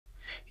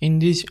In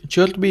this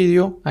short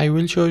video, I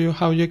will show you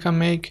how you can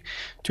make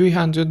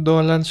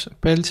 $300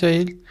 per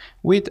sale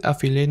with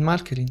affiliate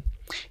marketing.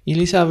 It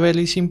is a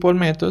very simple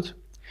method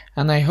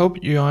and I hope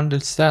you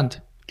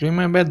understand.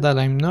 Remember that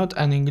I'm not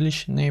an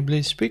English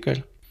native speaker.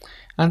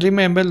 And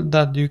remember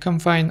that you can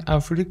find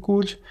a free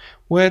course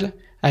where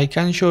I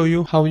can show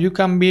you how you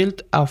can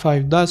build a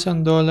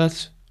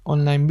 $5,000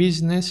 online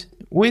business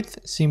with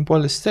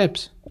simple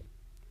steps.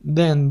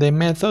 Then the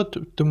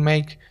method to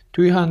make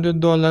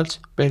 $300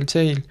 per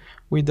sale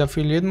with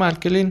affiliate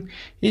marketing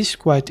is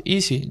quite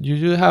easy. You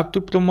just have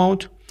to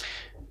promote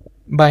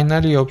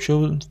binary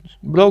options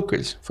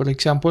brokers, for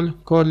example,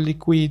 core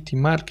liquidity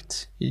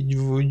markets. If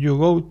you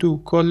go to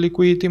core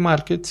liquidity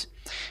markets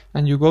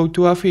and you go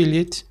to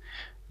affiliates,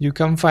 you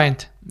can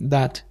find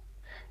that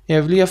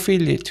every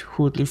affiliate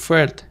who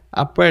referred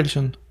a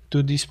person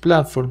to this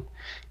platform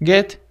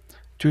get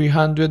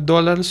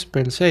 $300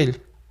 per sale.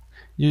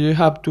 You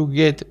have to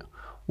get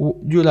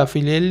your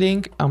affiliate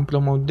link and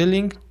promote the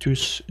link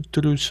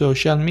through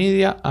social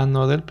media and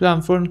other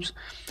platforms,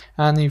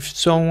 and if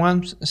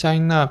someone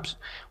signs up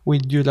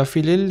with your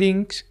affiliate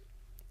links,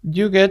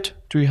 you get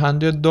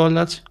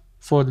 $300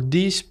 for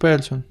this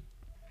person.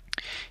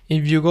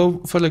 If you go,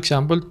 for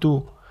example,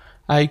 to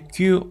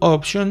IQ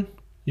option,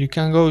 you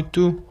can go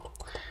to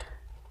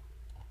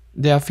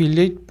the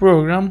affiliate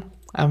program,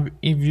 and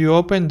if you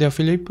open the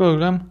affiliate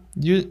program,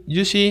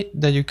 you see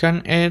that you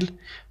can earn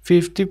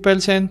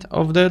 50%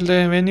 of the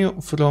revenue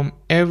from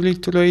every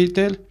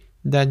trader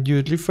that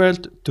you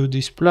referred to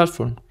this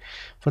platform.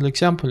 For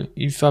example,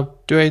 if a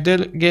trader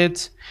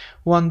gets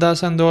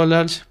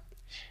 $1,000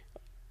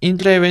 in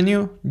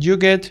revenue, you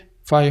get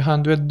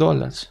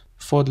 $500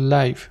 for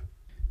life.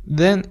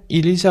 Then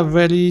it is a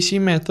very easy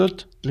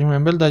method.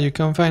 Remember that you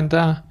can find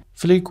a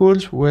free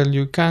course where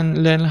you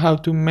can learn how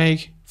to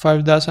make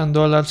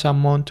 $5,000 a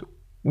month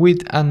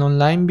with an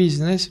online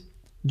business.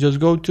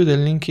 Just go to the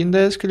link in the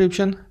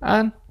description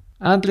and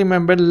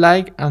remember,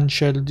 like and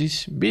share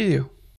this video.